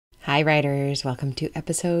Hi, writers. Welcome to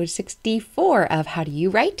episode 64 of How Do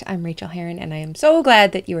You Write? I'm Rachael Herron, and I am so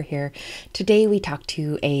glad that you are here. Today, we talked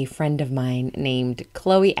to a friend of mine named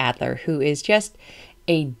Chloe Adler, who is just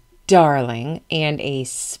a darling and a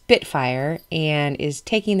spitfire and is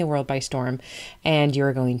taking the world by storm. And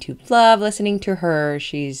you're going to love listening to her.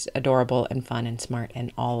 She's adorable and fun and smart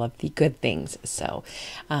and all of the good things. So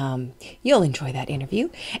you'll enjoy that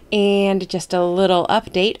interview. And just a little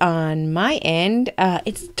update on my end.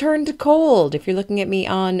 It's turned cold. If you're looking at me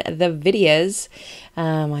on the videos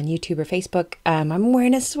on YouTube or Facebook, I'm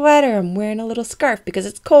wearing a sweater. I'm wearing a little scarf because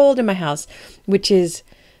it's cold in my house, which is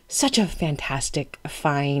such a fantastic,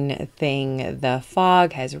 fine thing. The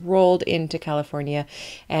fog has rolled into California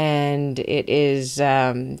and it is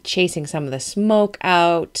chasing some of the smoke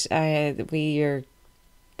out. They're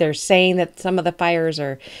saying that some of the fires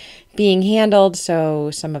are being handled,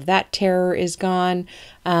 so some of that terror is gone.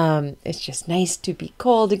 It's just nice to be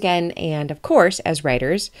cold again. And of course, as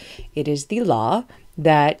writers, it is the law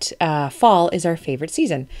that fall is our favorite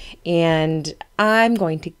season. And I'm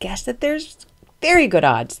going to guess that there's very good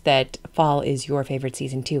odds that fall is your favorite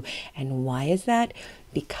season too. And why is that?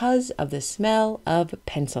 Because of the smell of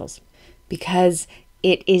pencils. Because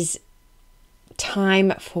it is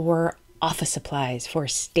time for office supplies, for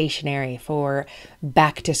stationery, for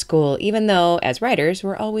back to school. Even though as writers,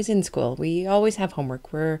 we're always in school. We always have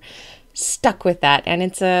homework. We're stuck with that, and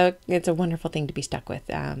it's a wonderful thing to be stuck with.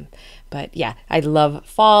 But yeah, I love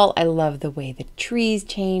fall. I love the way the trees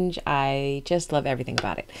change. I just love everything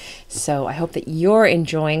about it. So I hope that you're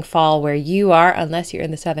enjoying fall where you are, unless you're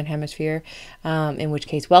in the Southern Hemisphere, in which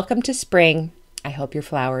case, welcome to spring. I hope your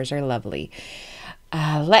flowers are lovely.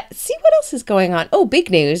 Let's see what else is going on. Oh,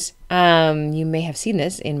 big news. You may have seen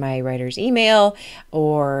this in my writer's email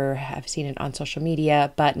or have seen it on social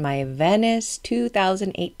media, but my Venice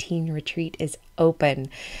 2018 retreat is open.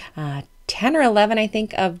 10 or 11, I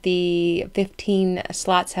think, of the 15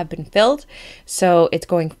 slots have been filled. So it's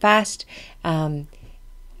going fast.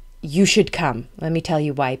 You should come. Let me tell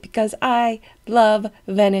you why. Because I love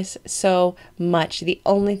Venice so much. The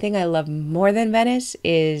only thing I love more than Venice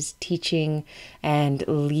is teaching and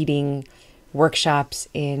leading workshops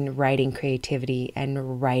in writing creativity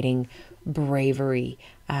and writing bravery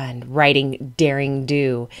and writing daring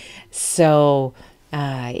do. So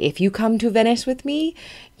if you come to Venice with me,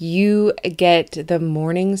 you get the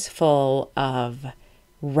mornings full of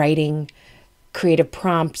writing, creative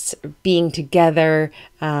prompts, being together.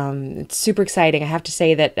 It's super exciting. I have to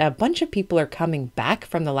say that a bunch of people are coming back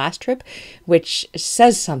from the last trip, which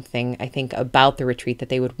says something, I think, about the retreat, that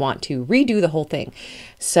they would want to redo the whole thing.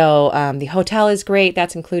 So the hotel is great.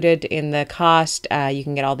 That's included in the cost. You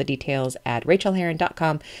can get all the details at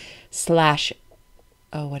rachelherron.com/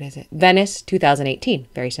 Venice 2018.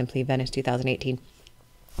 Very simply, Venice 2018.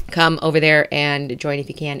 Come over there and join if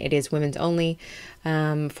you can. It is women's only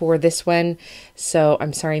for this one. So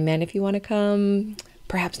I'm sorry, men, if you want to come,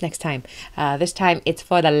 perhaps next time. This time it's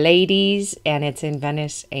for the ladies and it's in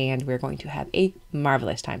Venice and we're going to have a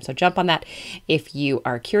marvelous time. So jump on that if you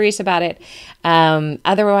are curious about it.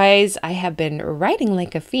 Otherwise, I have been writing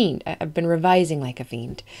like a fiend. I've been revising like a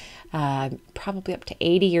fiend. Probably up to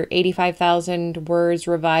 80 or 85,000 words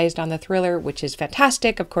revised on the thriller, which is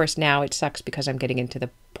fantastic. Of course, now it sucks because I'm getting into the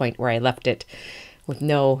point where I left it with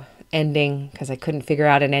no ending because I couldn't figure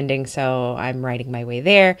out an ending. So I'm writing my way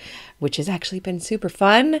there, which has actually been super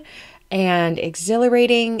fun and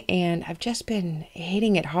exhilarating. And I've just been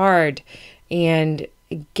hitting it hard and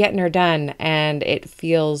getting her done. And it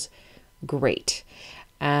feels great.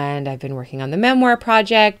 And I've been working on the memoir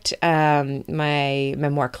project. My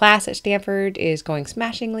memoir class at Stanford is going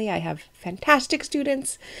smashingly. I have fantastic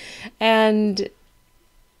students. And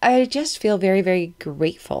I just feel very, very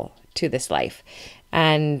grateful to this life.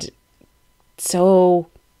 And so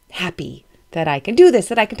happy that I can do this,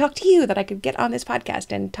 that I can talk to you, that I could get on this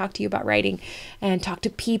podcast and talk to you about writing and talk to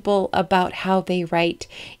people about how they write.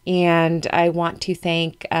 And I want to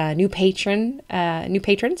thank new patrons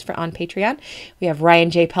for on Patreon. We have Ryan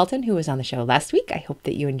J. Pelton, who was on the show last week. I hope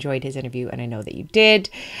that you enjoyed his interview, and I know that you did.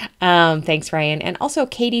 Thanks, Ryan. And also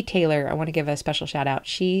Katie Taylor. I want to give a special shout out.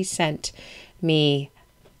 She sent me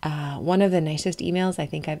one of the nicest emails I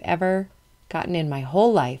think I've ever gotten in my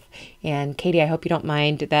whole life. And Katie, I hope you don't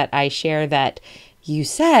mind that I share that you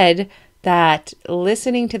said that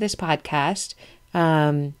listening to this podcast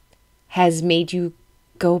has made you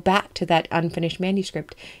go back to that unfinished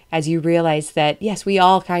manuscript as you realize that, yes, we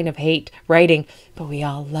all kind of hate writing, but we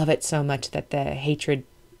all love it so much that the hatred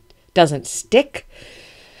doesn't stick.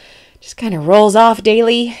 Just kind of rolls off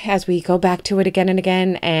daily as we go back to it again and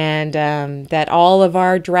again, and that all of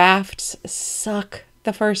our drafts suck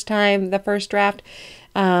the first time, the first draft.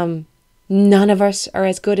 None of us are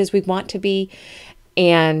as good as we want to be.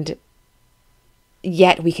 And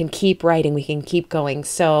yet we can keep writing. We can keep going.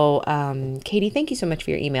 So, Katie, thank you so much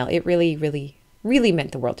for your email. It really, really, really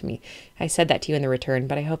meant the world to me. I said that to you in the return,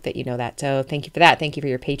 but I hope that you know that. So thank you for that. Thank you for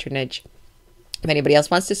your patronage. If anybody else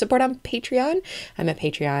wants to support on Patreon, I'm at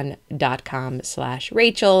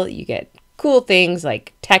patreon.com/Rachel. You get cool things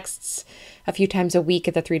like texts a few times a week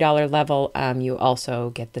at the $3 level. You also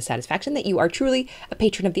get the satisfaction that you are truly a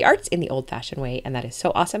patron of the arts in the old-fashioned way, and that is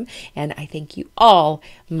so awesome. And I thank you all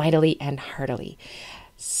mightily and heartily.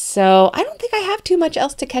 So I don't think I have too much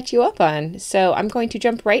else to catch you up on. So I'm going to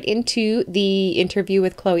jump right into the interview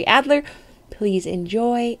with Chloe Adler. Please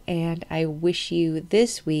enjoy, and I wish you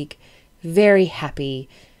this week very happy,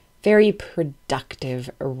 very productive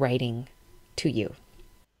writing to you.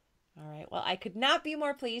 All right. Well, I could not be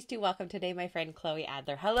more pleased to welcome today my friend Chloe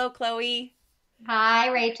Adler. Hello, Chloe.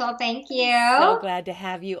 Hi, Rachel. Thank you. So glad to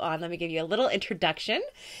have you on. Let me give you a little introduction.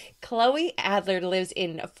 Chloe Adler lives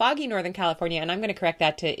in foggy Northern California, and I'm going to correct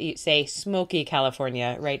that to say smoky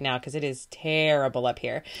California right now because it is terrible up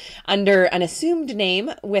here, under an assumed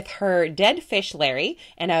name with her dead fish Larry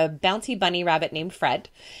and a bouncy bunny rabbit named Fred.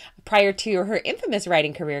 Prior to her infamous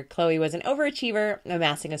writing career, Chloe was an overachiever,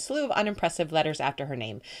 amassing a slew of unimpressive letters after her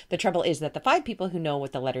name. The trouble is that the 5 people who know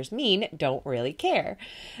what the letters mean don't really care.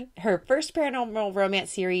 Her first paranormal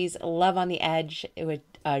romance series, Love on the Edge, with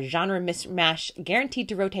a genre mismatch guaranteed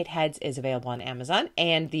to rotate heads, is available on Amazon,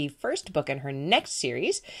 and the first book in her next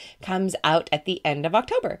series comes out at the end of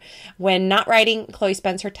October. When not writing, Chloe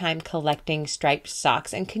spends her time collecting striped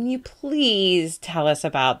socks. And can you please tell us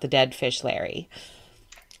about the dead fish Larry?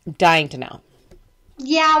 I'm dying to know.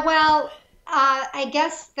 Yeah, well, I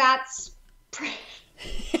guess that's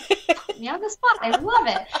yeah, the spot. I love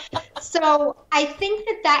it. So I think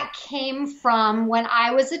that came from when I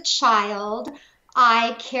was a child.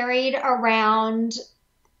 I carried around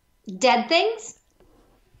dead things,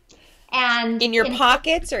 and In your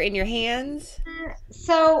pockets or in your hands?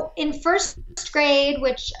 so in first grade,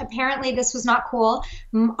 which apparently this was not cool,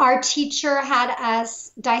 our teacher had us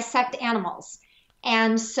dissect animals.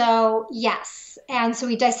 And so, yes. And so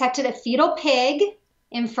we dissected a fetal pig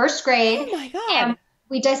in first grade. Oh my And God.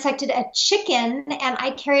 we dissected a chicken, and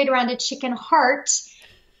I carried around a chicken heart.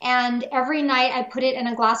 And every night I put it in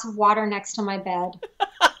a glass of water next to my bed.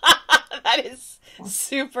 That is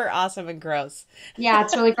super awesome and gross. Yeah,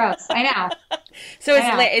 it's really gross. I know. So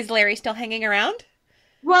I know. is Larry still hanging around?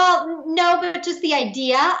 Well, no, but just the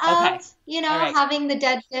idea Okay. of, All right. having the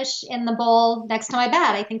dead fish in the bowl next to my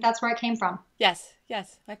bed. I think that's where it came from. Yes,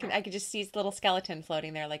 yes. I could just see his little skeleton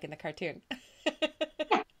floating there like in the cartoon.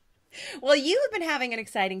 Yeah. Well, you have been having an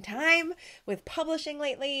exciting time with publishing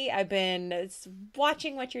lately. I've been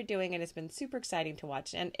watching what you're doing, and it's been super exciting to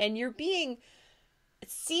watch. And you're being, it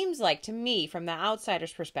seems like to me from the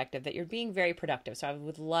outsider's perspective that you're being very productive. So I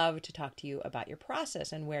would love to talk to you about your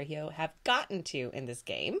process and where you have gotten to in this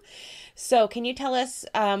game. So can you tell us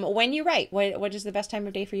when you write? What is the best time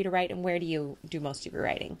of day for you to write, and where do you do most of your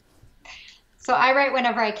writing? So I write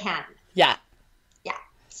whenever I can. Yeah. Yeah.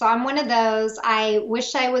 So I'm one of those. I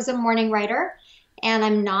wish I was a morning writer, and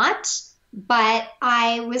I'm not. But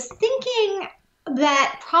I was thinking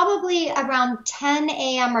that probably around 10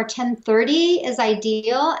 a.m. or 10:30 is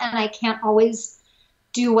ideal, and I can't always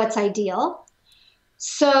do what's ideal.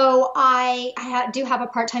 So do have a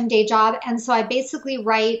part-time day job, and so I basically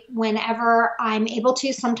write whenever I'm able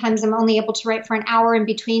to. Sometimes I'm only able to write for an hour in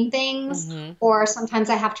between things, Mm-hmm. or sometimes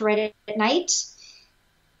I have to write it at night.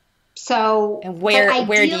 So, And but where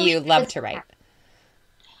do ideally, you love to write?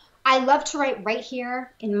 I love to write right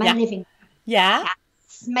here in my Yeah. living room. Yeah.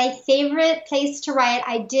 It's my favorite place to write.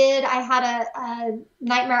 I had a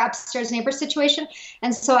nightmare upstairs neighbor situation.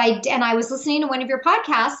 And so I was listening to one of your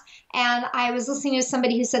podcasts, and I was listening to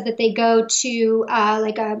somebody who said that they go to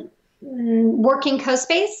like a working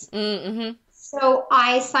co-space. Mm-hmm. So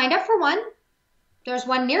I signed up for one. There's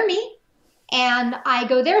one near me, and I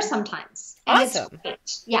go there sometimes. And it's Awesome.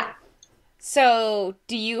 great. Yeah. So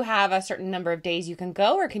do you have a certain number of days you can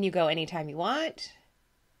go, or can you go anytime you want?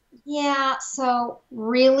 Yeah, so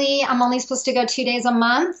really, I'm only supposed to go 2 days a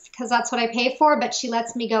month because that's what I pay for, but she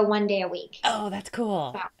lets me go 1 day a week. Oh, that's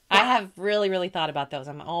cool. So, I yeah. have really, really thought about those.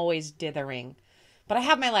 I'm always dithering. But I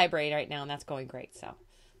have my library right now, and that's going great. So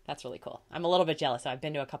that's really cool. I'm a little bit jealous. So I've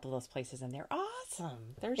been to a couple of those places, and they're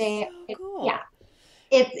awesome. They're so cool. Yeah,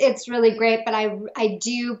 it's really great, but I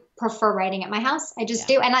do prefer writing at my house. I just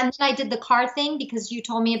Yeah. do. And then I did the car thing because you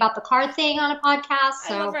told me about the car thing on a podcast.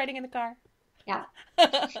 I love So writing in the car. yeah.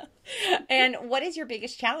 And what is your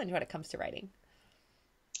biggest challenge when it comes to writing?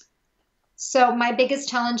 So my biggest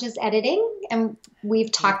challenge is editing, and we've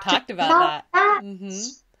We've talked talked about about that. that Hmm.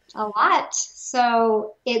 a lot.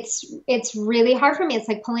 So it's really hard for me. It's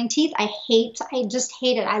like pulling teeth. I just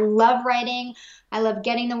hate it. I love writing. I love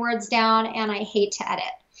getting the words down, and I hate to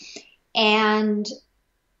edit. And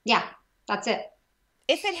yeah, that's it.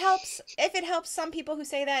 If it helps some people who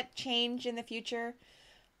say that change in the future,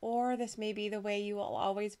 or this may be the way you will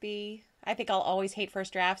always be. I think I'll always hate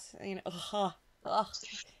first drafts. You know, ugh, ugh,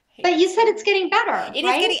 hate But it you so said it's much. getting better, It is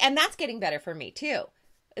right? getting, and that's getting better for me too.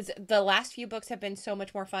 The last few books have been so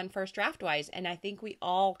much more fun first draft wise, and I think we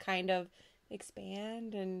all kind of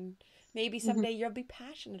expand, and maybe Mhm. someday you'll be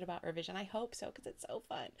passionate about revision. I hope so because it's so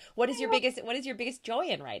fun. What is your biggest joy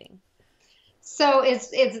in writing? So it's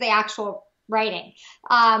the actual writing.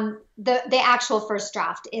 The actual first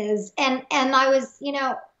draft is, and I was,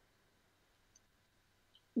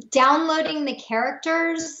 downloading the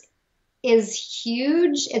characters is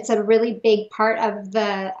huge. It's a really big part of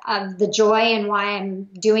the joy and why I'm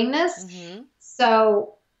doing this. Mm-hmm.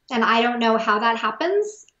 So, and I don't know how that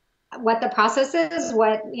happens, what the process is,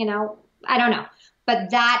 I don't know.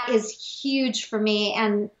 But that is huge for me.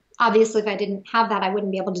 And obviously, if I didn't have that, I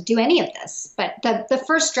wouldn't be able to do any of this. But the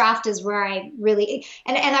first draft is where I really,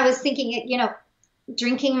 and I was thinking,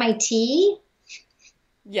 drinking my tea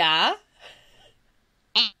Yeah.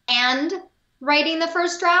 and writing the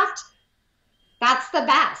first draft, that's the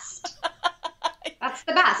best. That's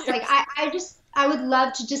the best. You're Like I would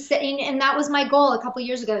love to just sit in, and that was my goal a couple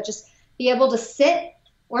years ago, just be able to sit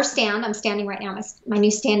or stand. I'm standing right now, my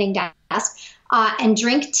new standing desk, and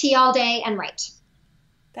drink tea all day and write.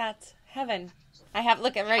 That's heaven. I have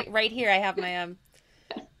look at right here. I have my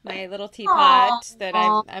little Oh, teapot that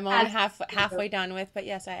I'm only that's halfway done with. But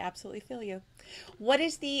yes, I absolutely feel you. What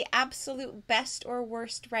is the absolute best or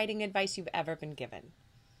worst writing advice you've ever been given?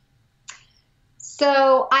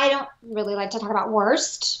 so I don't really like to talk about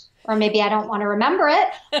worst, or maybe I don't want to remember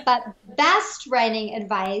it, but best writing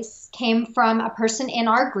advice came from a person in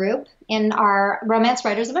our group, in our Romance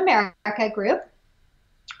Writers of America group,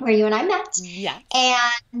 where you and I met. Yes.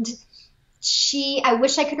 And I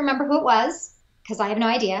wish I could remember who it was because I have no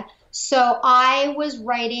idea. So I was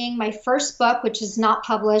writing my first book, which is not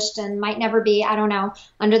published and might never be, I don't know,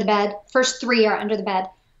 Under the Bed. First three are Under the Bed.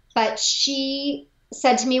 But she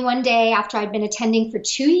said to me one day after I'd been attending for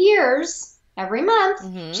 2 years every month,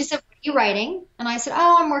 Mm-hmm. she said, "What are you writing?" And I said,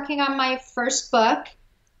 "Oh, I'm working on my first book."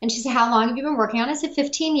 And she said, "How long have you been working on it?" I said,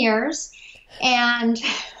 15 years. And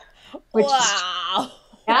which is Wow.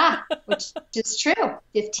 yeah, which is true,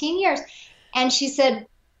 15 years. And she said,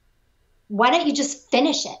 "Why don't you just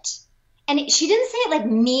finish it?" And she didn't say it like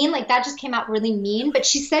mean, like that just came out really mean, but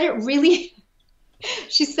she said it really,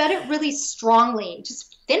 she said it really strongly.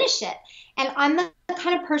 Just finish it. And I'm the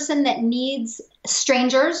kind of person that needs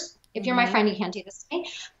strangers. If you're my Mm-hmm. friend, you can't do this to me.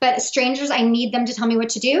 But strangers, I need them to tell me what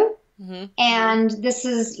to do. Mm-hmm. And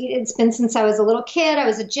it's been since I was a little kid. I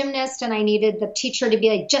was a gymnast and I needed the teacher to be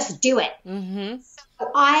like, just do it. Mm-hmm.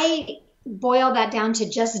 So I boiled that down to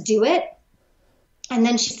just do it. And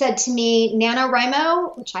then she said to me,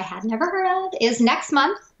 NaNoWriMo, which I had never heard of, is next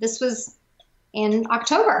month. This was in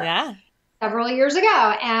October, Yeah. several years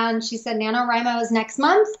ago. And she said, NaNoWriMo is next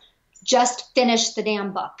month. Just finish the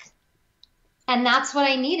damn book. And that's what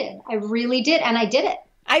I needed. I really did. And I did it.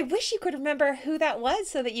 I wish you could remember who that was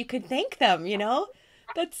so that you could thank them, you know?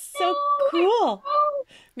 That's so cool.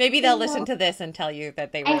 Maybe they'll listen to this and tell you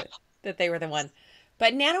that they were the one.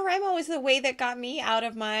 But NaNoWriMo was the way that got me out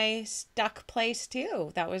of my stuck place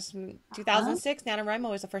too. That was 2006. NaNoWriMo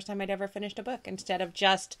was the first time I'd ever finished a book instead of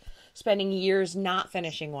just spending years not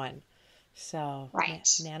finishing one. So Right.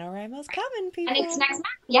 NaNoWriMo's coming, people. And it's next month.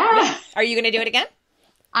 Yeah, Are you going to do it again?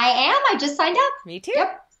 I am. I just signed up. Me too.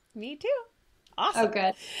 Yep. Me too. Awesome. Oh,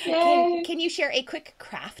 good. Can, Yay. can you share a quick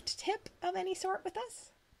craft tip of any sort with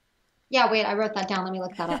us? Yeah, wait, I wrote that down. Let me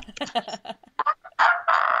look that up.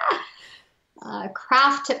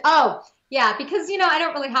 Craft tip. Oh, yeah, because I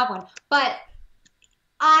don't really have one. But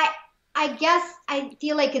I guess I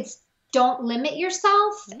feel like it's don't limit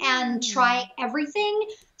yourself and try everything.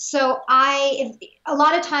 So a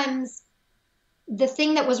lot of times the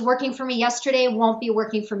thing that was working for me yesterday won't be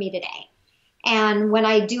working for me today. And when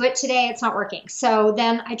I do it today, it's not working. So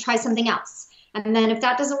then I try something else. And then if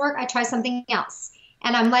that doesn't work, I try something else.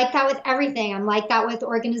 And I'm like that with everything. I'm like that with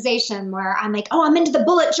organization where I'm like, oh, I'm into the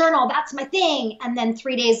bullet journal. That's my thing. And then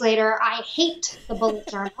 3 days later, I hate the bullet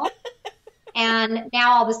journal. And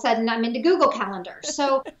now all of a sudden I'm into Google Calendar.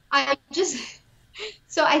 So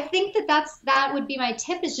so I think that would be my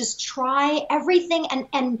tip is just try everything.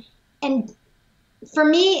 And for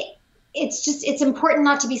me, it's important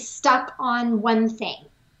not to be stuck on one thing.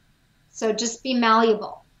 So just be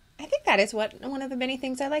malleable. I think that is one of the many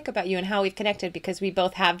things I like about you and how we've connected, because we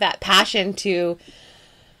both have that passion to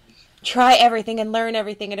try everything and learn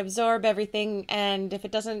everything and absorb everything. And if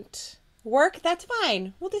it doesn't work, that's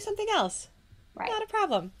fine. We'll do something else. Right. Not a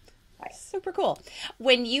problem. Right. Super cool.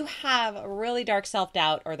 When you have really dark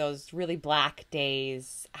self-doubt or those really black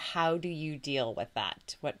days, how do you deal with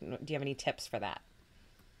that? Do you have any tips for that?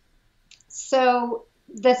 So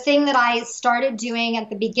the thing that I started doing at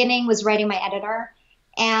the beginning was writing my editor.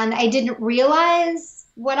 And I didn't realize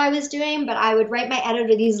what I was doing, but I would write my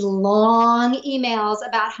editor these long emails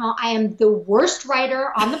about how I am the worst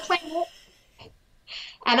writer on the planet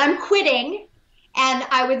and I'm quitting. And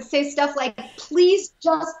I would say stuff like, please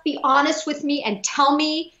just be honest with me and tell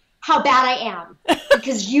me how bad I am.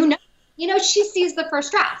 Because she sees the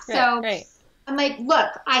first draft. Right. I'm like, look,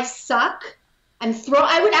 I suck.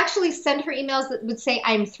 I would actually send her emails that would say,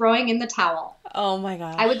 I'm throwing in the towel. Oh my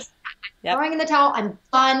gosh. I would say, I'm throwing in the towel. I'm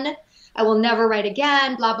done. I will never write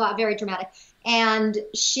again, blah, blah, very dramatic. And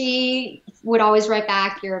she would always write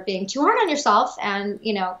back, you're being too hard on yourself and,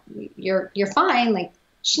 you're fine. Like,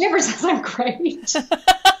 she never says I'm great,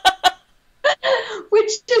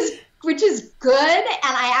 which is good. And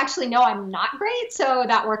I actually know I'm not great. So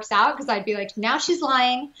that works out because I'd be like, now she's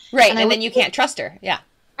lying. Right. And then you can't trust her. Yeah.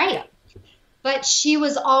 Right. But she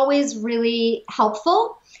was always really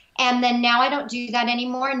helpful. And then now I don't do that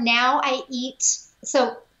anymore. Now I eat.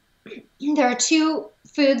 So there are two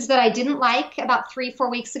foods that I didn't like about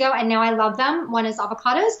 3-4 weeks ago, and now I love them. One is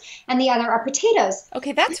avocados, and the other are potatoes.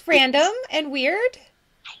 Okay, that's random and weird.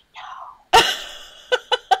 I know.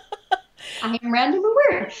 I am random and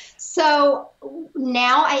weird. So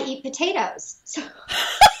now I eat potatoes. So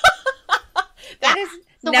that has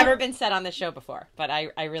never been said on the show before, but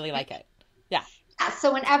I really like it. Yeah.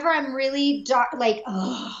 So whenever I'm really dark, like,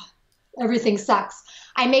 everything sucks,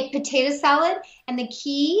 I make potato salad, and the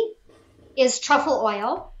key is truffle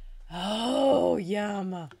oil. Oh,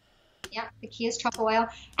 yum. Yeah, the key is truffle oil.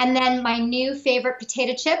 And then my new favorite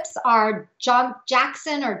potato chips are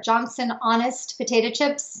Jackson or Johnson Honest potato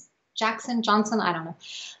chips. Jackson, Johnson, I don't know.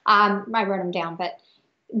 I wrote them down, but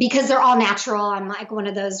because they're all natural, I'm like one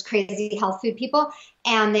of those crazy health food people,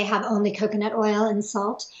 and they have only coconut oil and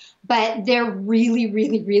salt, but they're really,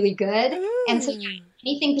 really, really good. And so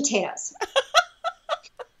anything potatoes.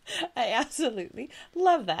 I absolutely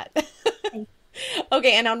love that.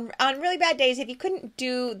 Okay, and on really bad days, if you couldn't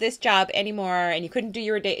do this job anymore and you couldn't do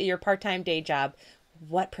your part-time day job,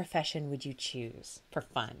 what profession would you choose for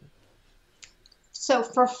fun? So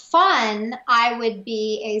for fun, I would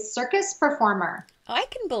be a circus performer. Oh, I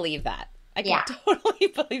can believe that. I can totally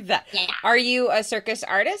believe that. Yeah. Are you a circus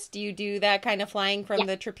artist? Do you do that kind of flying from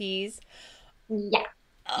the trapeze? Yeah.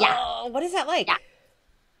 Oh, what is that like? Yeah.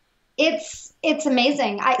 It's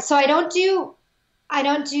amazing. I don't do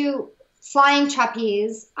flying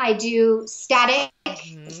trapeze. I do static.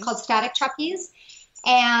 Mm-hmm. It's called static trapeze.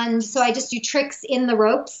 And so I just do tricks in the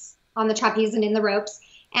ropes, on the trapeze and in the ropes.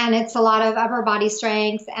 And it's a lot of upper body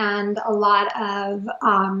strength and a lot of,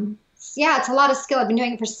 it's a lot of skill. I've been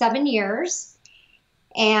doing it for 7 years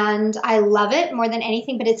and I love it more than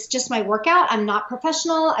anything, but it's just my workout. I'm not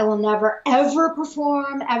professional. I will never, ever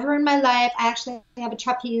perform ever in my life. I actually have a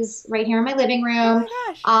trapeze right here in my living room.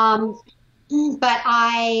 Oh my gosh. But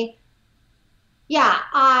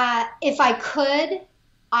if I could,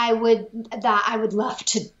 I would love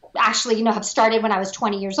to actually, have started when I was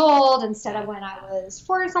 20 years old instead of when I was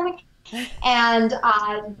 4 or something, and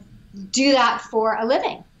do that for a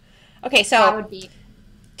living. Okay, so that would be.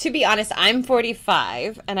 To be honest, I'm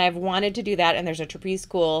 45 and I've wanted to do that, and there's a trapeze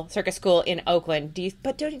school, circus school in Oakland.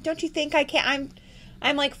 Don't you think I can?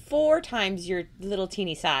 I'm like 4 times your little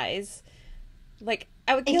teeny size. Like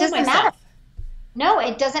I would kill myself. It doesn't matter. No,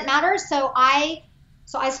 it doesn't matter. So I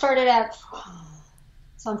started at.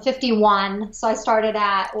 So I'm 51. So I started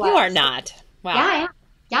at what? You are not. Wow. Yeah, I am.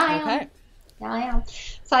 Yeah, I am. Okay. Yeah, I am.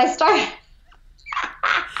 So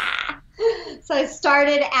I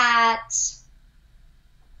started at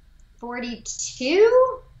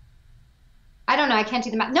 42. I don't know. I can't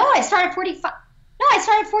do the math. No, I started at 45. No, I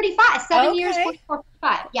started at 45. 7 years, 44,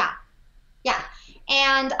 45. Yeah. Yeah.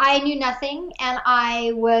 And I knew nothing. And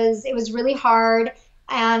it was really hard.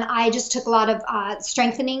 And I just took a lot of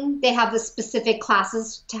strengthening. They have the specific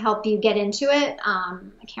classes to help you get into it. I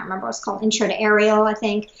can't remember what it's called, Intro to Aerial, I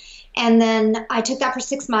think. And then I took that for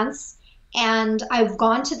 6 months. And I've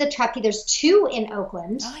gone to the trapeze. There's 2 in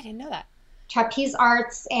Oakland. Oh, I didn't know that. Trapeze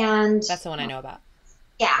Arts and... That's the one I know about.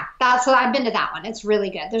 Yeah, I've been to that one. It's really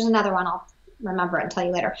good. There's another one I'll remember and tell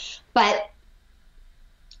you later. But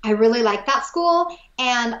I really liked that school.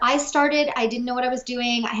 And I didn't know what I was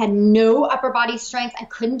doing. I had no upper body strength. I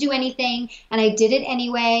couldn't do anything. And I did it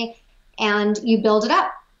anyway. And you build it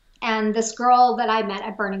up. And this girl that I met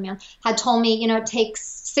at Burning Man had told me, it takes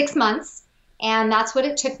 6 months. And that's what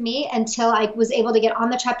it took me until I was able to get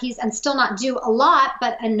on the trapeze and still not do a lot,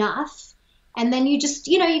 but enough. And then you just,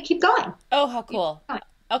 you keep going. Oh, how cool.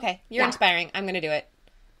 Okay. You're inspiring. I'm going to do it.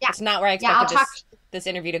 Yeah. It's not where I expected this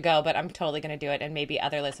interview to go, but I'm totally going to do it. And maybe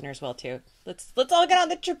other listeners will too. Let's all get on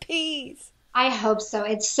the trapeze. I hope so.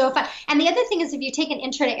 It's so fun. And the other thing is if you take an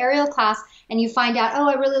intro to aerial class and you find out, oh,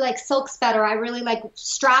 I really like silks better. I really like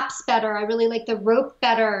straps better. I really like the rope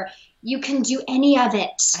better. You can do any of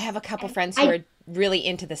it. I have a couple friends who are really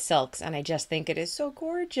into the silks, and I just think it is so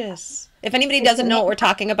gorgeous. If anybody doesn't know what we're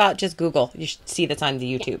talking about, just Google. You should see this on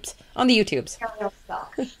the YouTubes. On the YouTubes.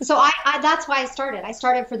 So I that's why I started. I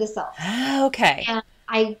started for the silk. Okay.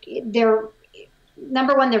 And they're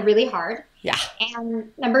number one, they're really hard. Yeah.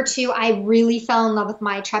 And number two, I really fell in love with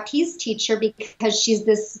my trapeze teacher because she's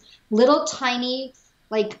this little tiny,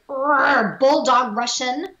 like bulldog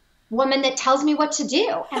Russian woman that tells me what to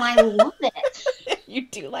do, and I love it. You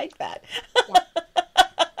do like that. Yeah.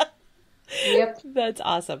 Yep. That's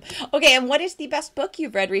awesome. Okay, and what is the best book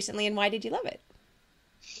you've read recently, and why did you love it?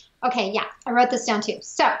 Okay, yeah, I wrote this down too.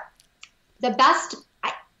 So, the best,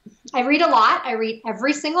 I read a lot. I read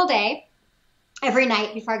every single day, every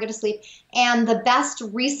night before I go to sleep. And the best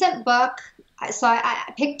recent book, so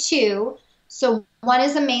I picked two. So one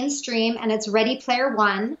is a mainstream, and it's Ready Player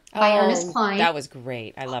One by Ernest Cline. That was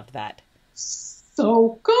great. I loved that.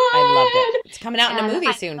 So good. I loved it. It's coming out in a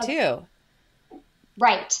movie soon, too.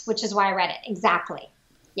 Right, which is why I read it. Exactly.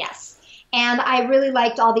 Yes. And I really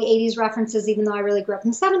liked all the 80s references, even though I really grew up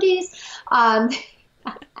in the 70s.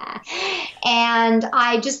 And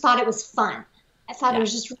I just thought it was fun. I thought it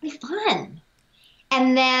was just really fun.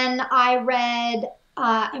 And then I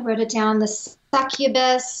wrote it down, the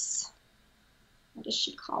Succubus, what is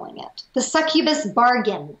she calling it? The Succubus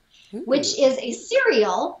Bargain, which is a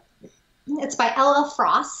serial. It's by L.L.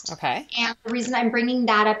 Frost. Okay. And the reason I'm bringing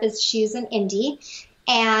that up is she's an indie.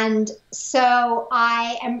 And so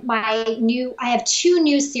I have two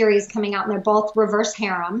new series coming out, and they're both reverse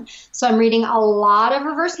harem. So I'm reading a lot of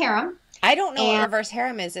reverse harem. I don't know what reverse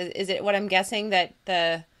harem is. Is it what I'm guessing, that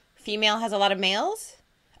the female has a lot of males?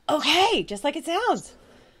 Okay, just like it sounds.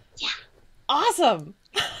 Yeah. Awesome.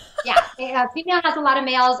 Yeah, female has a lot of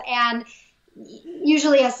males and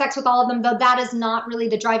usually has sex with all of them, though that is not really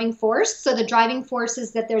the driving force. So the driving force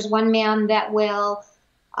is that there's one man that will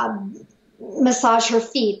massage her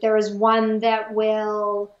feet. There is one that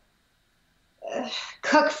will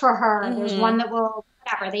cook for her. Mm-hmm. There's one that will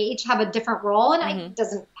whatever. They each have a different role, and it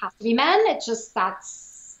doesn't have to be men. It's just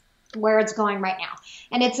that's where it's going right now.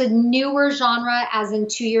 And it's a newer genre, as in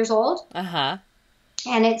 2 years old. Uh-huh.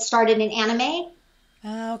 And it started in anime.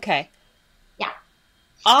 Okay. Yeah.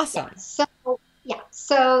 Awesome. So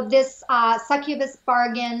this Succubus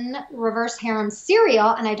Bargain reverse harem serial,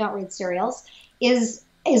 and I don't read serials, is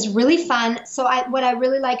really fun. So what I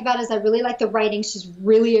really like about it is I really like the writing. She's a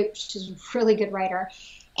really good writer.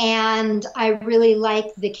 And I really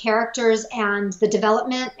like the characters and the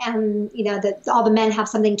development, and that all the men have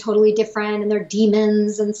something totally different and they're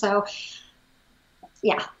demons, and so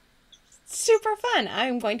yeah. Super fun.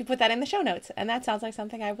 I'm going to put that in the show notes, and that sounds like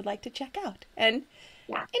something I would like to check out and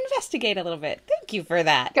investigate a little bit. Thank you for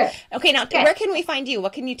that. Good. Okay, now where can we find you?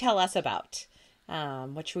 What can you tell us about?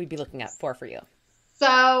 What should we be looking up for you?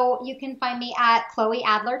 So you can find me at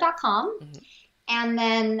chloeadler.com. Mm-hmm. And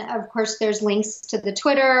then, of course, there's links to the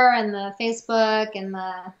Twitter and the Facebook and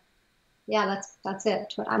that's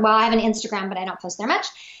it. Well, I have an Instagram, but I don't post there much.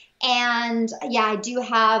 And I do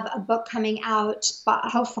have a book coming out,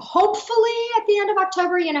 hopefully at the end of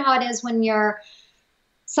October. You know how it is when you're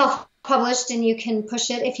self-published and you can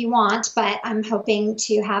push it if you want, but I'm hoping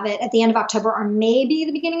to have it at the end of October or maybe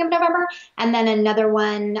the beginning of November. And then another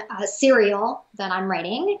one, serial that I'm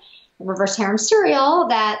writing, reverse harem serial,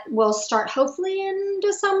 that will start hopefully in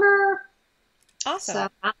December. Awesome.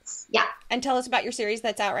 So And tell us about your series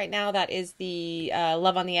that's out right now. That is the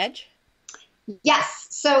Love on the Edge. Yes.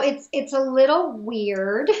 So it's a little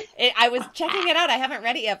weird. I was checking it out. I haven't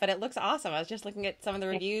read it yet, but it looks awesome. I was just looking at some of the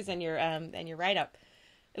reviews and your write-up.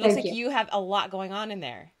 It looks like you have a lot going on in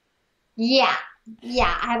there. Yeah.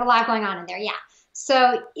 Yeah. I have a lot going on in there. Yeah.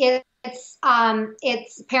 So it's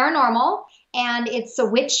paranormal, and it's a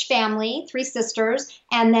witch family, 3 sisters.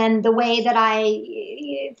 And then the way that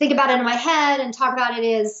I think about it in my head and talk about it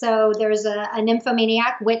is, so there's a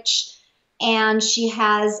nymphomaniac witch, and she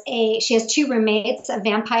has 2 roommates, a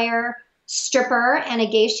vampire stripper and a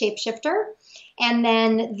gay shapeshifter. and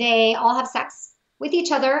then they all have sex with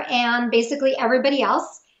each other and basically everybody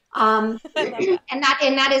else. I love that.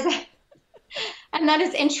 And that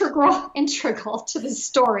is integral to the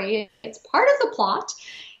story. It's part of the plot.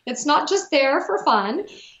 It's not just there for fun.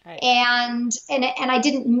 Right. And I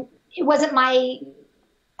didn't. It wasn't my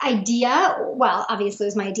idea. Well, obviously it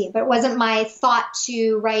was my idea, but it wasn't my thought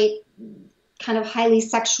to write kind of highly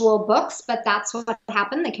sexual books. But that's what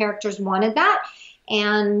happened. The characters wanted that,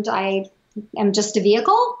 and I am just a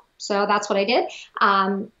vehicle. So that's what I did.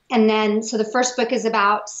 And then, so the first book is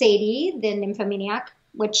about Sadie, the nymphomaniac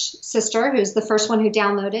witch sister, who's the first one who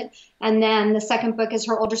downloaded. And then the second book is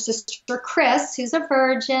her older sister, Chris, who's a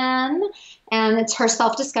virgin, and it's her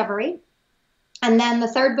self-discovery. And then the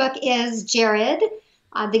third book is Jared,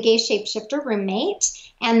 the gay shapeshifter roommate.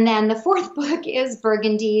 And then the fourth book is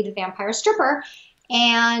Burgundy, the vampire stripper.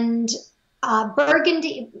 And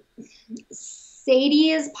Sadie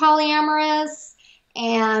is polyamorous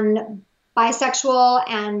and bisexual,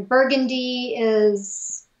 and Burgundy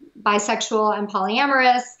is bisexual and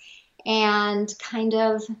polyamorous, and kind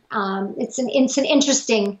of it's an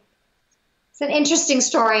interesting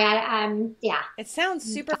story. Yeah. It sounds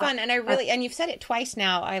super fun, and and you've said it twice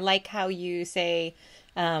now. I like how you say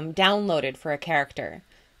downloaded for a character.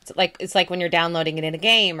 It's like when you're downloading it in a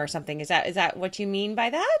game or something. Is that what you mean by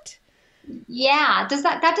that? Yeah.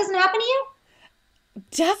 That doesn't happen to you?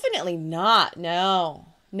 Definitely not. No.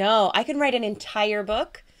 I can write an entire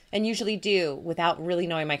book, and usually do, without really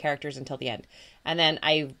knowing my characters until the end. And then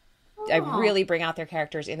I really bring out their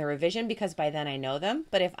characters in the revision, because by then I know them.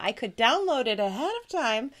 But if I could download it ahead of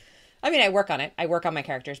time, I mean, I work on it. I work on my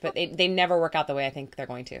characters, but they never work out the way I think they're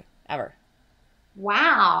going to, ever.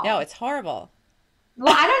 Wow. No, it's horrible.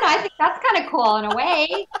 Well, I don't know. I think that's kind of cool in a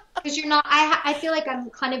way, because you're not, I feel like I'm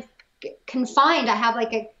kind of confined. I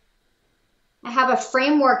have a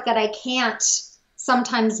framework that I can't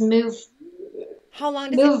sometimes move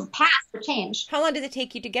past or change. How long does it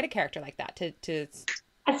take you to get a character like that? To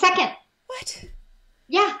A second. What?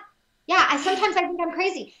 Yeah. Sometimes I think I'm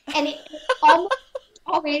crazy, and it almost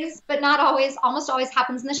always, but not always, almost always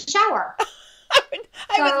happens in the shower.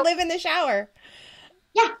 I would live in the shower.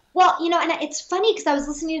 Yeah. Well, and it's funny because I was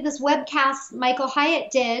listening to this webcast Michael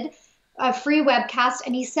Hyatt did, a free webcast,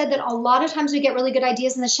 and he said that a lot of times we get really good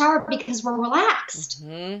ideas in the shower because we're relaxed.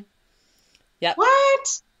 Mm-hmm. Yep.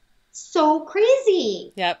 What? So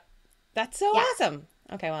crazy. Yep. That's so awesome.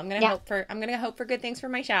 Okay, well, I'm gonna hope for good things for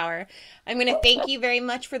my shower. I'm gonna thank you very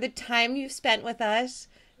much for the time you've spent with us.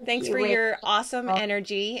 Thanks for your awesome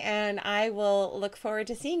energy, and I will look forward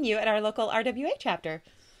to seeing you at our local RWA chapter.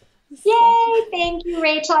 Yay! Thank you,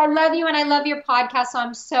 Rachel. I love you, and I love your podcast, so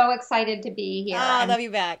I'm so excited to be here. I love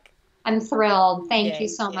you back. I'm thrilled. Thank you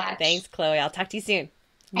so much. Thanks, Chloe. I'll talk to you soon.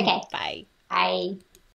 Okay. Bye. Bye.